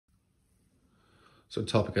So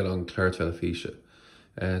topic on Clár Teilifíse.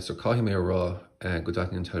 So Caithfí mé rá go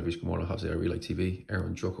daithní an television go mór has I really like TV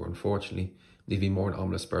an drucker unfortunately. Ní bhí mór an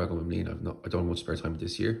amla spare go mlín. I don't have much spare time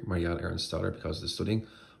this year. Marial an Stoddard because of the studying.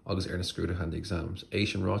 Agus na scrúda hand the exams.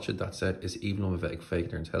 Asian Rocha, that said, is even on a veg fake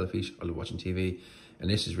there in television. I love watching TV. And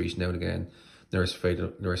this is reached now and again. There's fade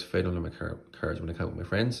on my cards when I count with my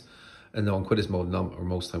friends. And no, I'm quite as mode or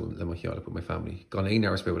most time with my with my family. Gone 8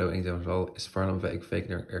 hours without any doubt at all. It's far on veg fake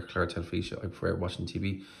there Clár Teilifíse. I prefer watching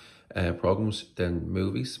TV programs than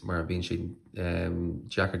movies. Mar being she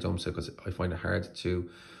Jack or Dumpsa because I find it hard to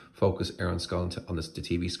focus on the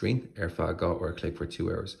TV screen fa got or click for 2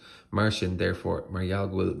 hours. Martian therefore Marial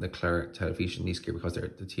will the Clár Teilifíse níoscéir because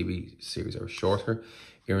the TV series are shorter.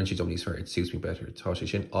 Aaron she don't it suits me better. Tasha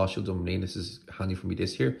Shin Ashil Dominion, this is handy for me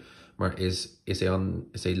this year. Mar is a lum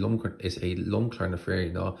Clár affair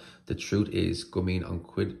now. The truth is Gumin on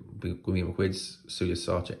quids suya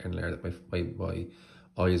sacha and learn that my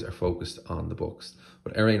eyes are focused on the books.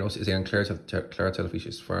 But everyone knows is on Clár Teilifíse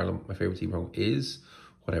is far my favourite TV program is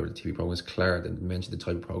whatever the TV program is. Clár, then mention the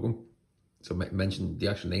type of program. So mention the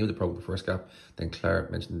actual name of the program, the first gap, then Clár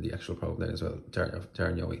mentioned the actual program then as well.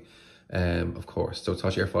 Darren Yowie. Of course. So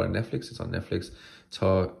Tá Share on Netflix, it's on Netflix.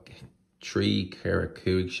 Tá 3 Cara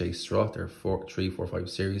Cúig Sé Strat, there are 3, 4, 5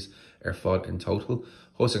 series fod in total.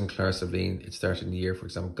 Hus and Clár Savine, it started in the year, for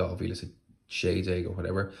example, Galvilas Shade Egg or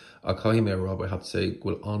whatever. I'll call him a Rob, I have to say,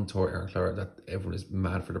 well on tour Aaron Clár that everyone is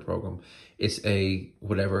mad for the program. It's a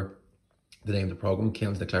whatever the name of the program,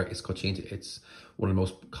 Counts the Clár is Cochinta. It's one of the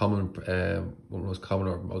most common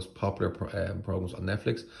or most popular programs on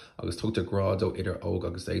Netflix. Agus tugtar grado idir og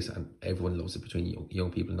agus days and everyone loves it between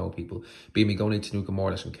young people and old people. Be me going into Nuka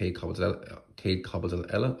Morlish and Cade Cobble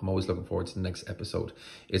Ella. I'm always looking forward to the next episode.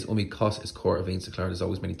 It's Cos is core of Vince Clár. There's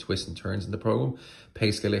always many twists and turns in the program.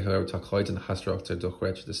 Pay scale, however, Takhaid and Hasrock to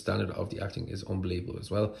Duchrech. The standard of the acting is unbelievable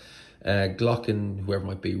as well. Glockin, whoever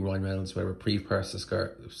might be, Ryan Reynolds, whoever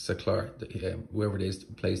Clár, whoever it is,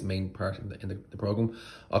 plays the main part in the program.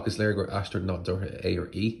 Agus Lerger Ashton not A or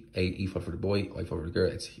E for the boy, I for the girl.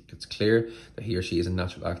 It's clear that he or she is a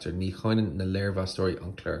natural actor. Ní Chainen na Lerva story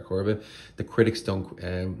on Clár Corba. The critics don't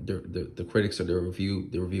the critics or the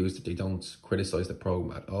reviewers that they don't criticise the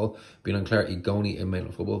program at all. Being on Clár Igoni in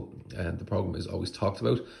male football, and the program is always talked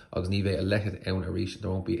about. Agus Nive elected own a reach, there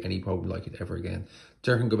won't be any program like it ever again.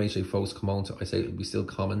 Durhan Gomeche folks come on to I say it will be still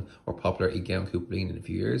common or popular again Coupling in a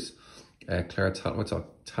few years. Clár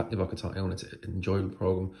Tatnibaka own it's an enjoyable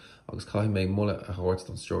program. Agus Caithfí Mulla a Hortz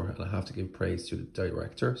on Stroher, and I have to give praise to the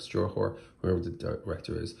director, Stroher, whoever the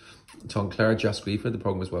director is. Tom Clár Jascrifa, the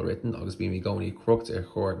program is well written. Agus being me going crooked a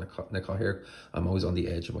Hor na Cahir, I'm always on the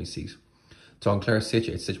edge of my seat. Tom Clár Sitcha,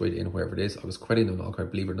 it's situated in wherever it is. I was quite in the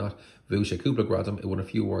believe it or not. Vusha Kubla Gradam, it won a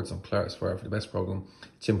few awards on Clár as far for the best program.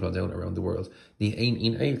 Timple down around the world. Ni Ain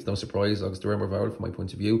in it's no surprise, Agus the Remember Vowel from my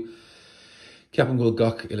point of view. Captain Will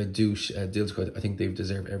Gok Illa Douche deals with I think they've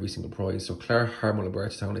deserved every single prize. So Clár Harmon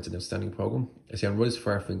Town, it's an outstanding program. I say on Rudis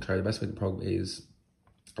far from Clár, the best way the program is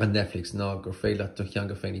on Netflix, Nog or Fayla to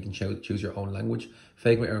Hyanga Fain, you can choose your own language.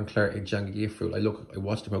 Fagma Aaron Clár Janga Gifru. I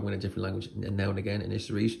watch the program in a different language and now and again in this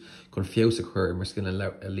reach. Confuse occur and we're skill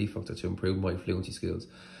a leaf of to improve my fluency skills.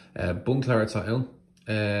 Bun Clár Town.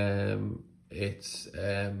 It's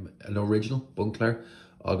an original Bun Clár.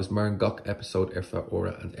 August Marin Gok episode Erfa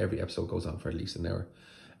Ora, and every episode goes on for at least an hour.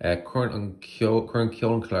 Current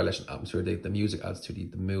Kyolan Clár Lesson atmosphere, the music adds to the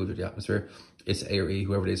mood or the atmosphere. It's A,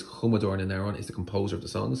 whoever it is, Humador and Aaron is the composer of the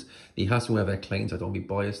songs. He has to have a claims, I don't be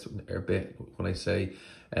biased a bit when I say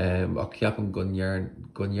Akiapam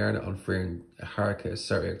Gunyarna on Friend Haraka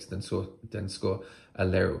Sarix then Sko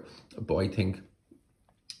Alero. But I think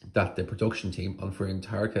that the production team on Friend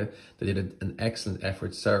Haraka, they did an excellent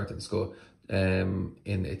effort, Sarah and Sko,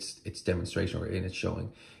 in its demonstration or in its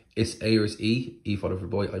showing. It's A or it's E for the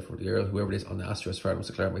boy, I for the girl, whoever it is on the Astros Far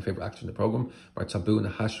Mr. Clár, my favourite actor in the programme. Mar Taboo and the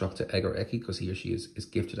Hashrock to Egg or Eki, because he or she is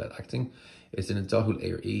gifted at acting. It's in a Dahul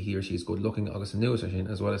A or E, he or she is good looking, August and News,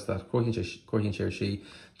 as well as that. Corhin Chair she,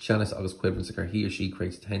 Chanice August Quibbins, he or she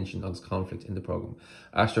creates tension, August conflict in the programme.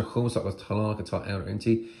 Ashtar Holmes August Talaka Ta Aaron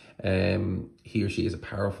Inti, he or she is a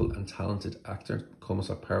powerful and talented actor. Comes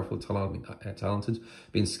powerful, talented.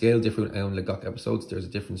 Being scaled different on Legok episodes, there's a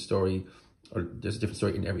different story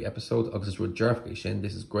in every episode. August Road Jarfication,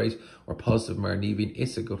 this is great, or positive Marnivin,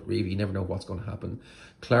 it's a good review, you never know what's going to happen.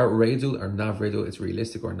 Clár Radio or Nav Radio, it's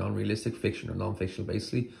realistic or non-realistic, fiction or non-fictional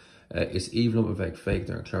basically. It's even of fake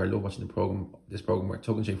there. Clár, I love watching this program where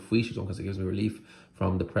Tugan Shay Fuishi because it gives me relief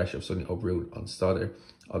from the pressure of suddenly uproot on Stoddard.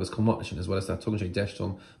 August Commottion, as well as that Tugan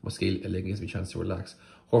Deshton, Muskil, a gives me a chance to relax.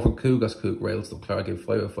 Horford Kugas Cook Rails, the Clár gave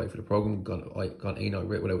 5 out of 5 for the programme, gone A night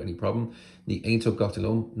without any problem. The ain't up got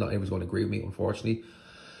alone, not everyone's going to agree with me, unfortunately.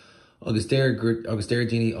 August Dare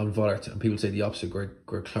Dini on Vollert, and people say the opposite, Gur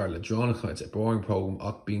Clár Ladronic, it's a boring programme,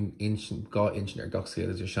 being got engineer, got scale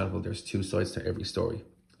as your channel, there's 2 sides to every story.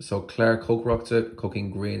 So Clár Coke Cooking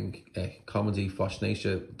Green, comedy,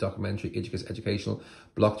 fascination, documentary, educational,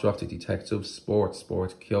 block rocked detective, sports,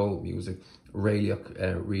 kill, music,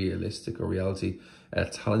 realistic or reality,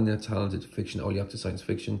 talented fiction, only up to science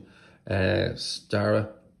fiction, Stara,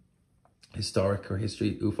 historic or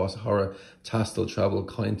history, Ufos horror, Tastel travel,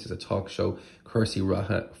 Kind is a talk show, Kirsty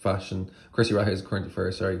Raha fashion, Kirsty Raha is current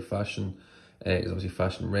affair, fashion, is obviously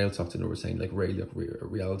fashion, Rail Talk to know we're saying like rail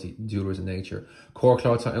reality, Jewelers in Nature, Core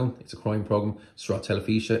Clár Town, it's a crime program, Strat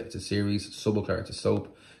Teilifíse, it's a series, Subble Clár, it's a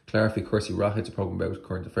soap, Clarify Kirsty Raha, it's a program about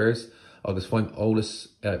current affairs. I'll just find Olis,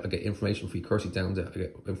 I get information for Kirsty down there, I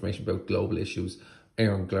get information about global issues,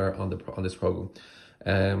 Aaron Clár on this program.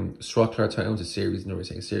 Strat Clár Town, it's a series, no we're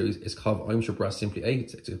saying series, it's called I'm sure Brass Simply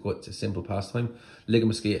 8, it's a simple pastime. Liga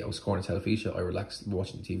Mosquito, I was scoring Teilifíse, I relaxed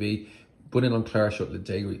watching the TV. Put in on Clár Shut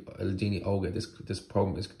Ladini Olga, this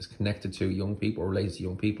program is connected to young people or related to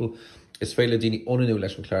young people. It's fair Ladini unanu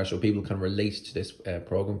election Clár Show, people can relate to this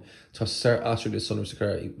program. To Sir Astrid, the son of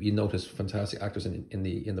Sakara, you notice fantastic actors in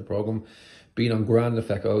the program. Being on Grand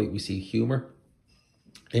Effect, we see humour.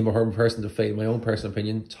 In my own personal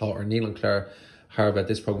opinion, Todd or Neil and Clár Harvard,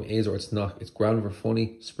 this program is or it's not. It's grand for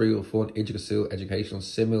funny, spriggle, fun, educational,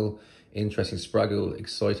 simul, interesting, spraggle,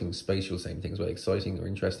 exciting, spatial, same things, well, exciting or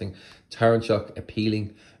interesting, Tarrant Shock,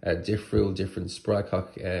 appealing, different,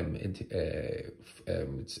 spragcock,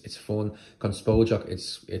 it's fun, Conspojok,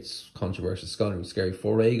 it's controversial, scary,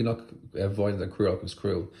 Foreignock, violent and cruel, is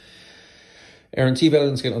cruel. Aaron T.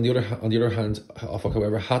 Béalscrúdú, on the other hand,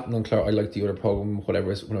 however, Hatton on Clár, I liked the other program,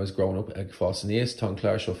 whatever, when I was growing up, Fossinese, Tom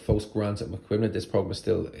Clár Show, Fost Grants at McQuibna, this program is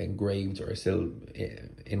still engraved or still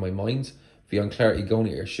in my mind. Beyond Clár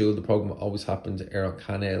Igoni or Shul, the program always happened, Aaron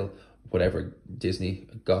Canel, whatever, Disney,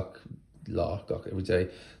 Gok every day.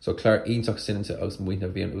 So Clár Intox Sinanta Aus Muina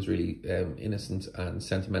Vian, it was really innocent and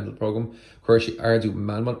sentimental program. Kurshi Ardu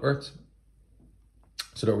Manman Earth.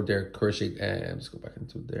 So that were there, Kurshi, let's go back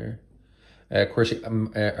into there. Kurshi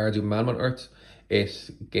Ardu Manman Earth. It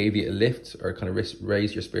gave you a lift or kind of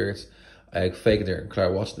raised your spirits. Fake there,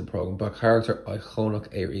 Clár watching the program. But character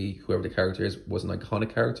iconic Ari, whoever the character is, was an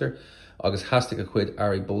iconic character. August hastig a quid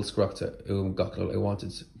Ari Bullscrockta I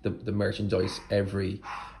wanted the merchandise every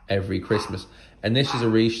Christmas. And this is a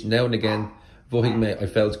reach now and again. Vohigme I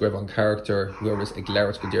felt grab on character, whoever is a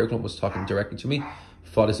Glaris Gadirklum was talking directly to me.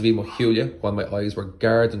 Fodis Vimo Hulia, while my eyes were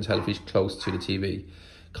guarded and Teilifíse close to the TV.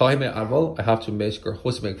 Kaime Adval, I have to admit, Gur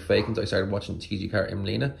Husmig Fakent, I started watching TG Car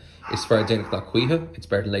Imlena. It's fair Danik Naquiha, it's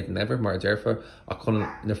better than late than never, Mar Derfa. I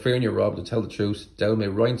couldn't fear in your Rob to tell the truth. Down me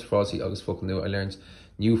Ryan to Frosty, August fucking new. I learned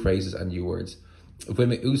new phrases and new words. When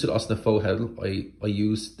me used it Osna Fohedl, I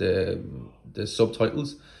used the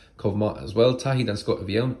subtitles, Kovma as well. Tahi dan Scott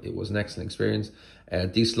Avion, it was an excellent experience.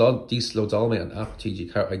 D-Slow Dalme and app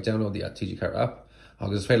TG Car, I download the TG Car app.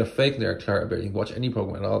 Agus fail a fake there, Clár, about you can watch any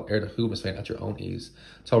program at all, the who is at your own ease.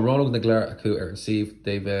 So Ronald and the Clár Aku are received,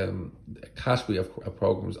 they've a category of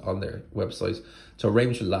programs on their website. So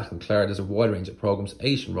Raymond Shalach and Clár, there's a wide range of programs.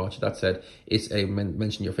 Asian Roch, that said, it's a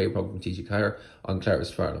mention your favourite program from TG Car on Clár is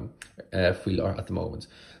Farnham, Feel at the moment.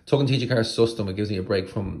 Talking TG Car system, it gives me a break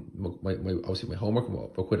from my obviously my homework,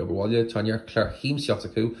 but quit over Wallia, Tanya, Clár Heems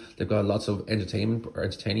Yotaku, they've got lots of entertaining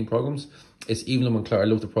programs. It's even on Clár, I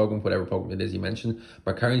love the program, whatever program it is you mentioned.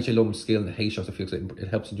 But carrying your skill and the hay shot, I feel like it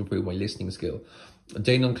helps to improve my listening skill.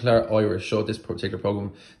 Dane on Clár Irish show, this particular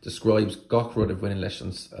program describes Gok run of winning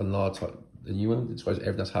lessons and law the new one, it describes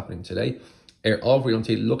everything that's happening today. Albury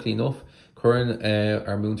until luckily enough, Curran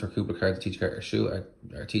our moon to Cooper card the teacher card our shoe,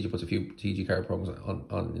 our teacher puts a few TG card programs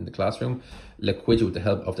on in the classroom. Liquid with the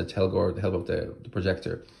help of the Telgor, the help of the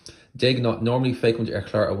projector. Dig not normally fake when you're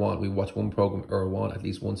Clár one. We watch one program or one at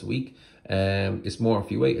least once a week. It's more if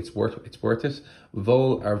you wait, it's worth it.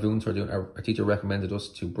 Vol our voons are doing our teacher recommended us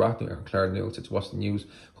to Bracknell or Clár News to watch the news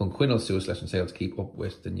when Quinn Sue's lesson sale to keep up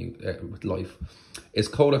with the new with life. It's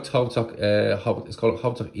called a Talk it's called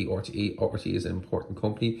Hobtalk ERTE. RTE is an important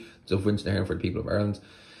company to win the for the people of Ireland.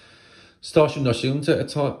 Station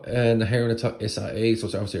Nashunta na Heron SIA, so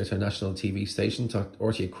it's obviously it's a national TV station. Talk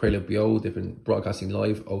RTE Crela Bio, they've been broadcasting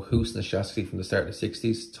live O'Hoos na Shaskey from the start of the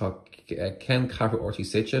 60s. Talk Ken Carver RTE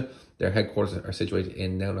Sitcha. Their headquarters are situated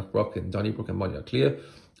in Nownach Brook, in Donnybrook and Monaghan.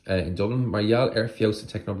 in Dublin. Marial fios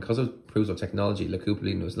technology because of proofs of technology le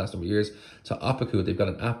cúpla in those last number of years. To Apacu, they've got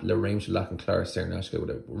an app le range lac and Clár with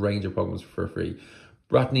a range of programs for free.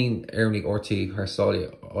 Bratneen Ernie RT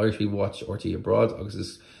Harsalia Irish watch RT abroad. Agus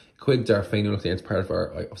is quick dar féin it's part of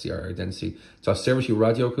our obviously our identity. So service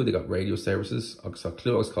radio coup, they got radio services. Agus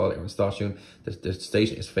clue was called Aaron Station. The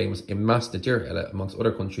station is famous in mass Nigeria amongst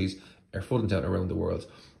other countries full down around the world.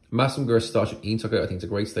 Massam Station Intucker, I think it's a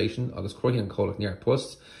great station. Agus Croy and Colic near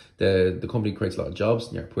Post. The company creates a lot of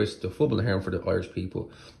jobs near Post. The football harm for the Irish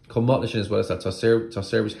people. Commotion as well as that to service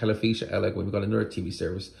Teilifíse when we've got another TV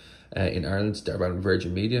service in Ireland. They're around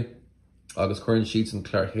Virgin Media. August current sheets and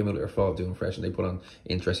Clár Himmel are fall doing fresh, and they put on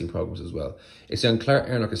interesting programs as well. It's on Clár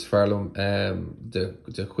Ernach is Farlum,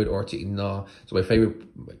 the quid RT na. So my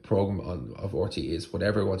favourite program of RT is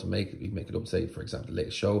whatever I want to make, you make it up, say, for example, the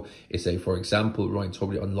latest show. It's say, for example, Ryan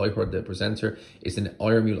Tubridy on Lightheart, the presenter, is an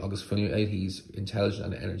Iron Mule August Funny. He's intelligent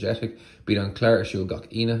and energetic. Being on Clár Shul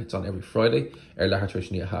Gok Ina, it's on every Friday. Lahar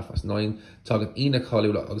Trishni at 9:30. Talking Ina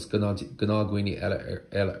Kalula August Ganagwini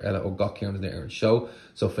Ella or Gok Kieran in the Aaron show.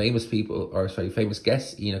 So famous people, or sorry, famous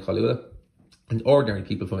guests, Ina Kalula, and ordinary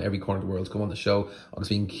people from every corner of the world come on the show. August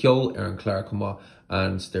being Kyo, Aaron Clár come on,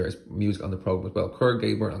 and there is music on the program as well. Cur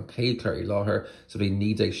Gabriel and Kate Clary Lawher, so they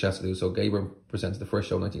need a Shasadu. So Gabriel presents the first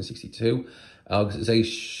show in 1962. August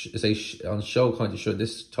is on show kind of show.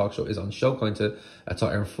 This talk show is on show kind of.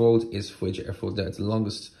 Talk Aaron Fold is Fudge Airfold. It's the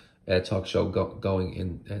longest talk show going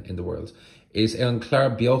in the world. Is on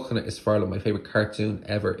Clár Biochana is Farlow. My favourite cartoon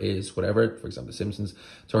ever is whatever, for example, The Simpsons.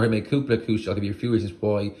 So I make Kupla Kush. I'll give you a few reasons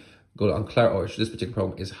why go on Clár Irish. This particular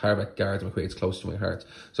program is Harbeck Garden McQuaid. It's close to my heart.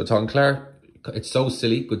 So Tom Clár, it's so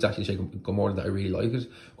silly. Good to actually shake go more than that. I really like it.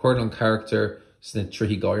 According on character,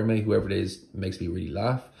 Tricky Gourmet, whoever it is, makes me really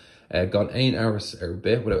laugh. Got 8 hours or a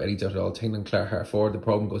bit without any doubt at all. Taking on Clár Harford, the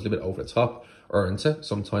program goes a little bit over the top. Or into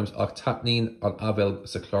sometimes Octatnine on Avel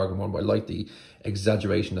Saklar Gomorn, but I like the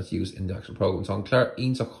exaggeration that's used in the actual program. So on Clár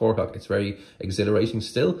Inta Corhak, it's very exhilarating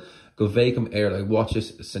still. Go vacum air like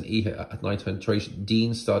watches St. Ihe at night time.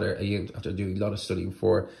 Dean Stodder after doing a lot of studying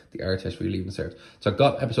for the art test for your leaving cert. So I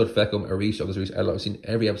got episode Fecum Arish, I've seen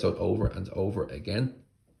every episode over and over again.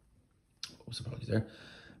 Oops, apologies there.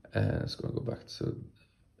 Let's go back to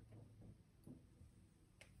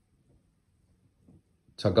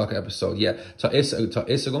Gaka episode, yeah. Ta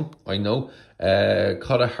Isagum, I know.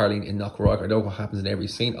 Kada Harleen in Knockrock, I know what happens in every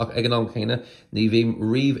scene. Eganom Kana, Nivim,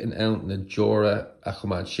 Reeve in Out, Najora,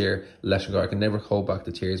 Achomad Sheer, Leshengar. I can never hold back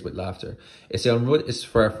the tears with laughter. It's on Rud is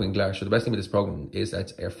far from Glar. So the best thing with this program is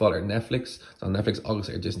that it's follow Netflix. It's on Netflix,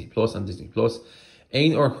 August or Disney Plus and Disney Plus.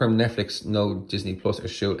 Ain't or from Netflix, no Disney Plus or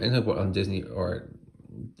show anything but on Disney or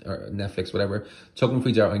Netflix, whatever. Tugging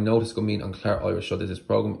free jar, I noticed go mean on Clár Irish show that this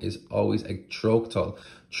program is always a trochtal.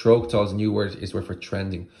 Trochtal's new word is word for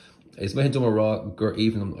trending. It's my dumb raw gur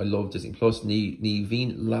even I love Disney Plus. Ni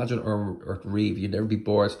veen Lajan or Reeve. You'd never be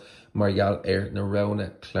bored. Marial Air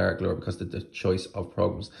Narona Clár Glor because of the choice of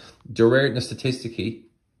programs. The rareness statistically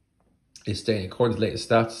is staying according to the latest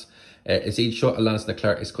stats. It's each show Alans na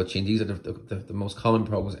Clár is Cutchin. These are the most common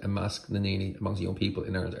programs in mask Nanini amongst young people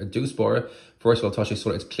in Ireland. Dús Bora, first of all, Tasha, so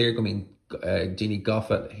it's clear I mean Dini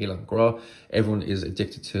Goffa, Helen Gra. Everyone is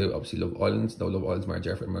addicted to obviously Love Island. No, Love Island's Mara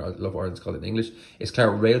Jeffrey, Love Island's called it in English. It's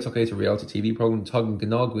Clár Rail Talk to reality TV program. Tugging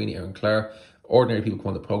Gnog Gwini Aaron Clár. Ordinary people come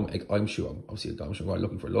on the program. I'm sure, obviously, I'm sure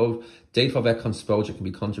looking for love. Date for Vec Conspoja can be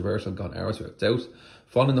controversial, gone hours without doubt.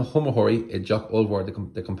 Following the Hummerhory, Jock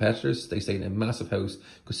Ulvard, the competitors, they stay in a massive house,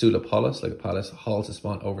 Cosula Palace, like a palace, hall to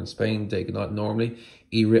spawn over in Spain, they cannot normally,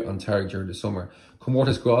 Iri Ontario during the summer.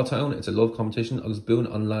 Comortas Grawtown, it's a love competition, Agus Boone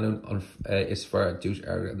on Lannon on Isfar, Douche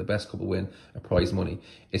Area, the best couple win a prize money.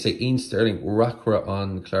 It's a Ian Sterling, Rakra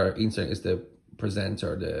on Clár, Ian Sterling is the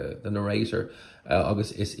presenter, the narrator.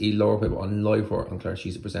 August is E. Lower on Liver on Clár,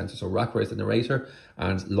 she's the presenter. So Rakra is the narrator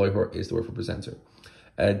and Liver is the word for presenter.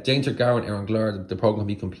 Danger Gowan Aaron Clár, the program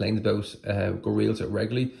he complained about, go real to it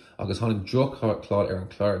regularly. August Honey Druk Claude Aaron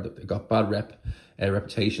Clár, they got bad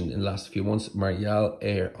reputation in the last few months. Marial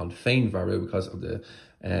Air on Fein Varu because of the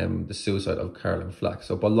suicide of Caroline Flack.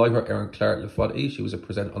 So, but Liver Aaron Clár Lefodi, she was a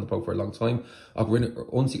presenter on the program for a long time.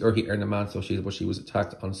 Unsi Urhi Erna Man, so she was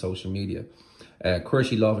attacked on social media.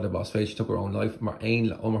 Curshi Love the boss face, she took her own life. Mar'ain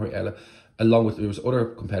La Omar Ella. along with, there was other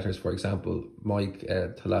competitors, for example, Mike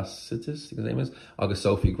Telasitis, his name is, August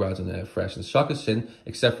Sophie Gradon Fresh and Shockers Sin,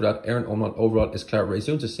 except for that, Aaron Omlan overall is Clár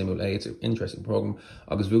resumed to Simul A. It's an interesting program.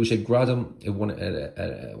 August Vuche Gradon, it won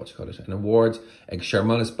an award,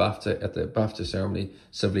 Shermanis BAFTA at the BAFTA ceremony,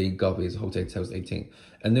 Savli Gobi Hotel 2018.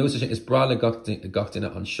 And news is Bradley got in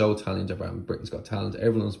on show talent around Britain's Got Talent.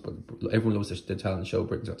 Everyone loves the talent show,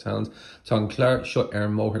 Britain's Got Talent. Tom Clár shut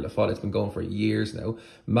Aaron Moher Lafod. It's been going for years now.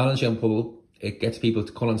 Managing Pull, it gets people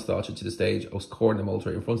to come on stage to the stage, us Corn and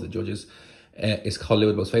Moultrie in front of the judges. It's called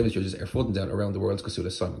the most famous judges are footing down around the world,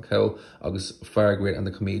 Casula Simon Cowell, August Fargway and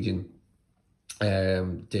the comedian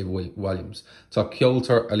Dave Williams. So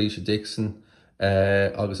Kjolter, Alicia Dixon,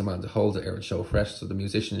 August Amanda Holder, Aaron Show Fresh, so the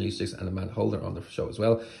musician Alicia Dixon and Amanda Holder on the show as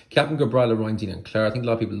well. Captain Gabriela, Ryan Dean and Clár. I think a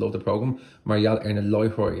lot of people love the program. Marielle Erna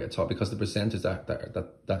Loyhori at top because the presenters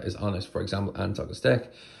that is on it, for example, Anne Augustek.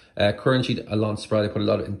 Currently, Alon Spry, they put a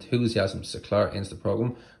lot of enthusiasm to Clár into the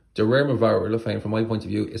program. The rare Mavara Lefane, from my point of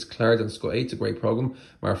view, is Clár and Sco 8. It's a great program.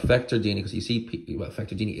 Mar Fector Dini, because you see,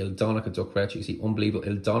 Fector Dini, Ildonica, Duckrech, you see unbelievable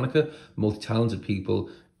Ildonica, multi-talented people,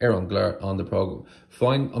 Aaron Clár on the program.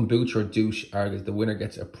 Fine on Butcher Douche argues the winner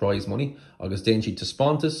gets a prize money. August Dingy to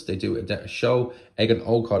Spontus, they do a show. Egan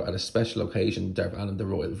O'Cod at a special occasion, Derv Annan the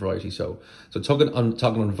Royal Variety Show. So talking on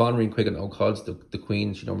Von Reen Quigan O'Cod's the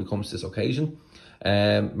Queen, she normally comes to this occasion.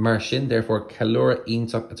 Marshin, therefore, Kalura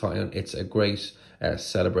Intok Italian, it's a great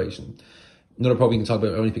celebration. Another program you can talk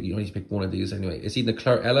about, you only pick one of these anyway. It's either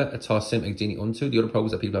Clár Ella, a toss sim, Agdini Untu. The other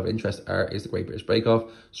programs that people have interest is the Great British Bake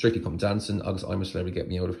Off, Strictly Come Dancing, August I'm a Celebrity, Get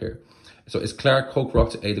Me Out of Here. So it's Clár Coke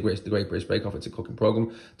Rock to the Great British Bake Off. It's a cooking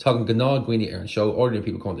program. Talking Gná, Gwini, Aaron Show. Ordinary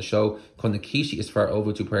people come on the show. Con the Kishi is far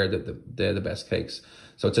over to prepare the best cakes.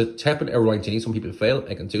 So it's a tepid Ryan. Some people fail.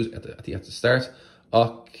 I can do at the start.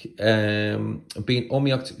 Being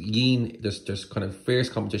Omiacht Yin, there's kind of fierce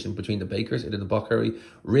competition between the bakers in the Bockery,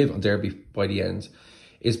 Riv and Derby by the end.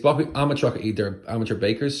 Is Bockery amateur either amateur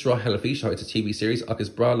bakers, Straw Teilifíse, it's a TV series, is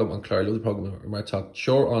Bralum and Clár, the program where talk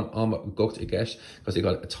sure on Gucht Igesh, because they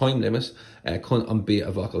got a time limit, kun on be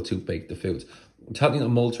a vocal to bake the food. Talking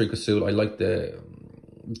on Moultrie Casul, I like the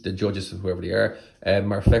judges, whoever they are,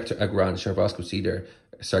 Marfector Agran, Sharvasco Cedar,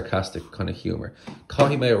 sarcastic kind of humour.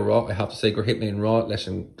 Kahime Raw, I have to say, Gur hit me in Raw,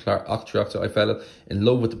 Lesson Clár Octriocta. I fell in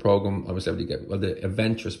love with the programme. I was able to get, the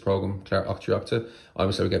adventurous programme, Clár Octriocta. I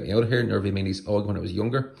was able to get me out of here. Nervy Minis old when I was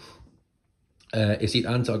younger. Is it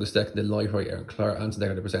Ant Augustek, the Lightroy Aaron Clár, Ant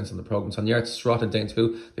there that presents on the programme. So on Yard Strot and Dane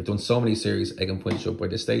too, they've done so many series, Egg and Punch up by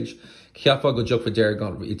this stage. Kiafa go joke for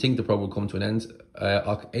Dergon, you think the program will come to an end.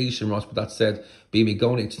 Asian Ross, but that said, be me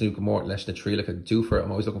going into Nuka more, less the tree like a do for.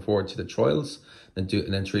 I'm always looking forward to the trials. And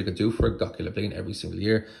then Triga do for Gokula Blaine every single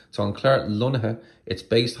year. So on Clár Lunaha, it's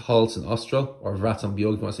based Halls in Austral or Ratan Biog,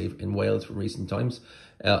 you want to say, in Wales for recent times.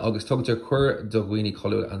 August talking to Quir Dogwini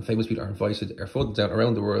Colua and famous people are invited are foot down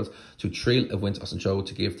around the world to Trill of Wint and Show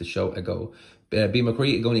to give the show a go. Be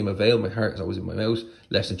McCree Igoni Mavail, my heart is always in my mouth,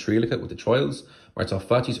 less than Trillica with the trials. Marta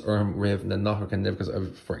Fatis Riv and then not can live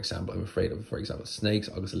because for example I'm afraid of snakes,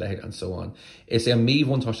 August Lehed and so on. It's a me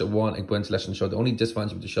one touch that one a Gwent lesson show. The only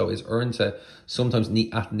disadvantage of the show is earned to sometimes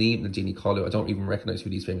at Neem Nadini Collu. I don't even recognise who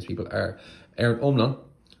these famous people are. Aaron Omlan,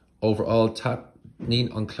 overall tap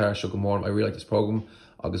Neen on Clár Sugamorn. I really like this programme.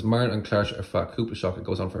 August Marin and Clár are fat Cooper Shock. It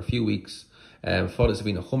goes on for a few weeks. Fathers have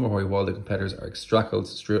been a hummerhoy while the competitors are extractled,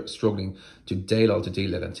 struggling to deal all to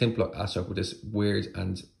deal and Timplock Ashok with this weird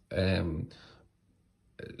and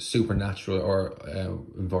supernatural or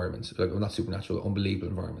environment, like, well, not supernatural, unbelievable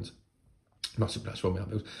environment. Not supernatural,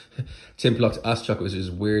 man. Timplock Ashok, which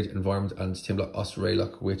is weird environment, and Timplock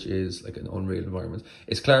Australiak, which is like an unreal environment.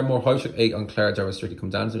 It's Clár more High Shock 8 on Clár Dara Strictly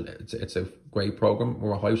Come Dancing. It's a great program.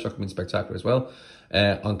 More High Shock means spectacular as well.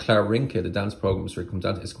 On Clár Rinke, the dance program Strictly Come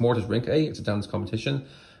Dancing. It's Mortis Rinke, it's a dance competition.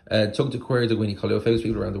 Tug to Query the Winnie Colio, famous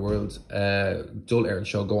people around the world. Dull Aaron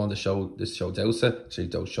Show, go on the show, this show Dousa,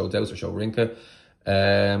 actually show Dousa, show Rinke.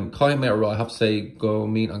 Kai Mera, I have to say, go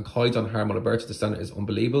mean on Kai Don Harmon Alberta, the standard is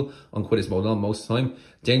unbelievable on Quidditch Model most of the time.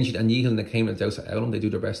 Denjit and Yeagle that came at Dousa Elm, they do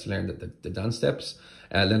their best to learn the dance steps.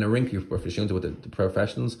 Lena Rinke, you're presumed with the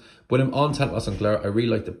professionals. But I'm on Talent Loss on Clár, I really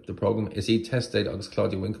like the programme. Is he test date August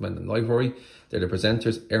Claudia Winkelman and Livery? They're the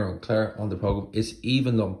presenters. Aaron Clár on the programme is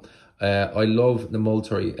even them. I love the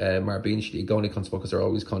Moultrie Marbin Igoni because they're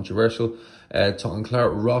always controversial. Talking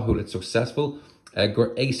Clár Rahul, it's successful.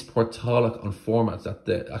 gur ace portálaach on formats that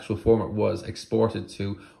the actual format was exported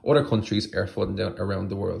to other countries fudden down around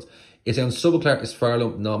the world. Is on Clár is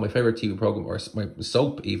Farlum. No, my favourite TV programme, or my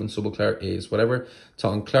soap even, Clár is whatever.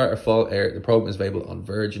 Tá an Clár fall air. The programme is available on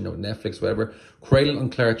Virgin or Netflix, whatever. Cradle on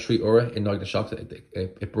Clár 3 hour in Night of Shock.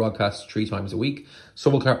 It broadcasts 3 times a week.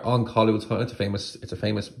 Clár on Hollywood. It's a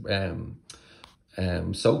famous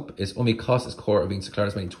soap. Is only cost is core of being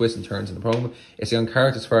Clár's many twists and turns in the programme. It's on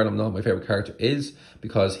characters Farlum. No, my favourite character is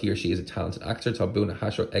because he or she is a talented actor. Tá Buna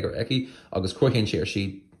Hasho Egger Eki. August Crohin she or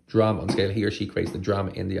she drama on scale. He or she creates the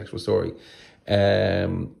drama in the actual story.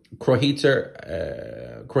 Croheater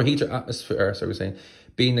atmosphere, so we're saying,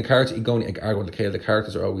 being the character going ag argo the the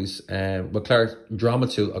characters are always but Clár drama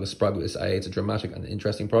tool August Sprague is it's a dramatic and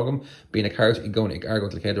interesting program. Being a character going ag argo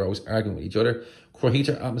they're always arguing with each other.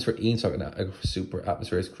 Croheater atmosphere talking a super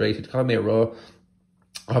atmosphere is created. Call me a raw.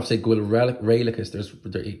 I have to say, good realicus.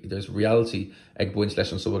 There's reality ag buin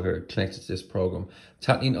slash and so connected to this program.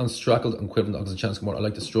 Tatling on struggled and equivalent of the chance more. I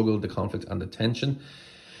like the struggle, the conflict, and the tension.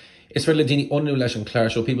 It's for Ladini unnu lesh and Clár,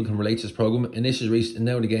 so people can relate to this program. And this is reached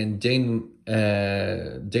now and again. Danum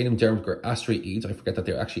Dermot Astri Eads. I forget that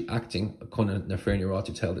they're actually acting. Conan Naferni Raw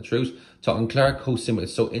to tell the truth. Talk on Clár co-symbol.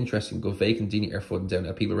 It's so interesting. Go vacant Dini foot down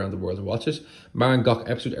at people around the world to watch it. Maran Gok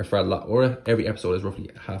episode for a lot ora. Every episode is roughly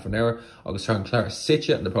half an hour. August Tarn Clár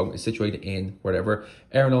Sitcha, and the program is situated in whatever.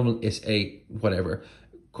 Aaron Oman is a whatever.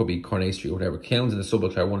 Could be Cornet Street or whatever. Counts in the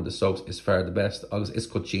Clár, one of the soaps is far the best. August is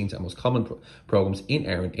cut jeans and most common programs in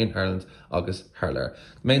Erin, in Ireland. August Harlar.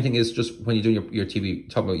 The main thing is just when you're doing your TV,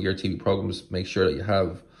 talking about your TV programs, make sure that you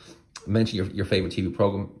have mention your favorite TV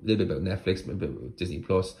program, a little bit about Netflix, a bit about Disney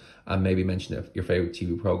Plus, and maybe mention your favorite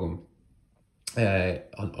TV program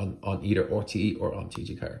on either RTE or on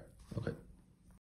TG Car. Okay.